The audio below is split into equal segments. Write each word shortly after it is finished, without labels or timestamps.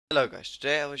Hello guys,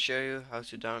 today I will show you how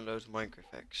to download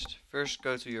Minecraft. First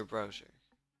go to your browser.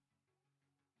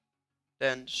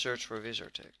 Then search for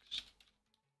wizard text.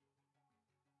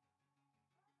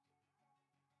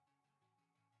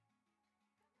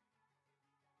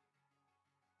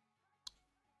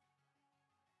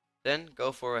 Then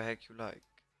go for a hack you like.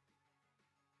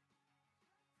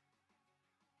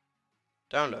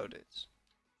 Download it.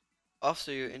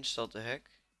 After you installed the hack,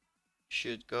 you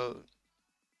should go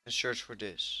and search for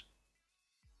this.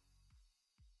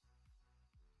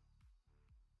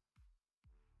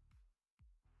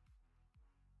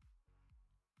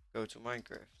 Go to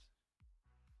Minecraft.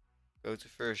 Go to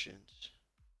versions.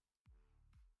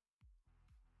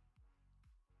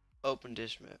 Open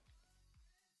this map.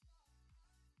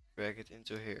 Drag it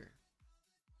into here.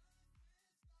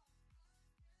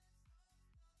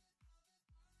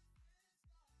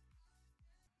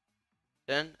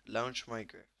 Then launch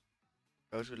Minecraft.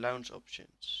 Go to launch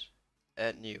options.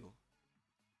 Add new.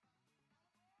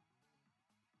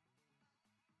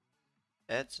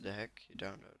 Add the hack you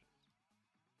downloaded.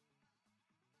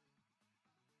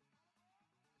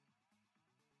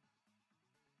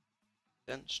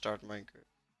 Then start Minecraft.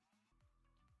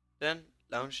 Then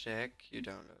launch the hack you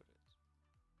downloaded.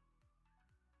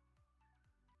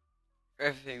 If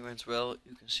everything went well,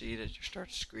 you can see that your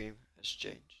start screen has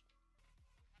changed.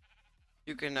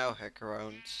 You can now hack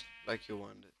around like you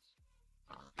wanted.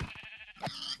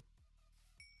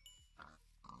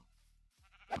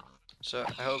 So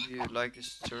I hope you like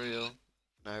this tutorial,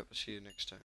 and I will see you next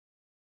time.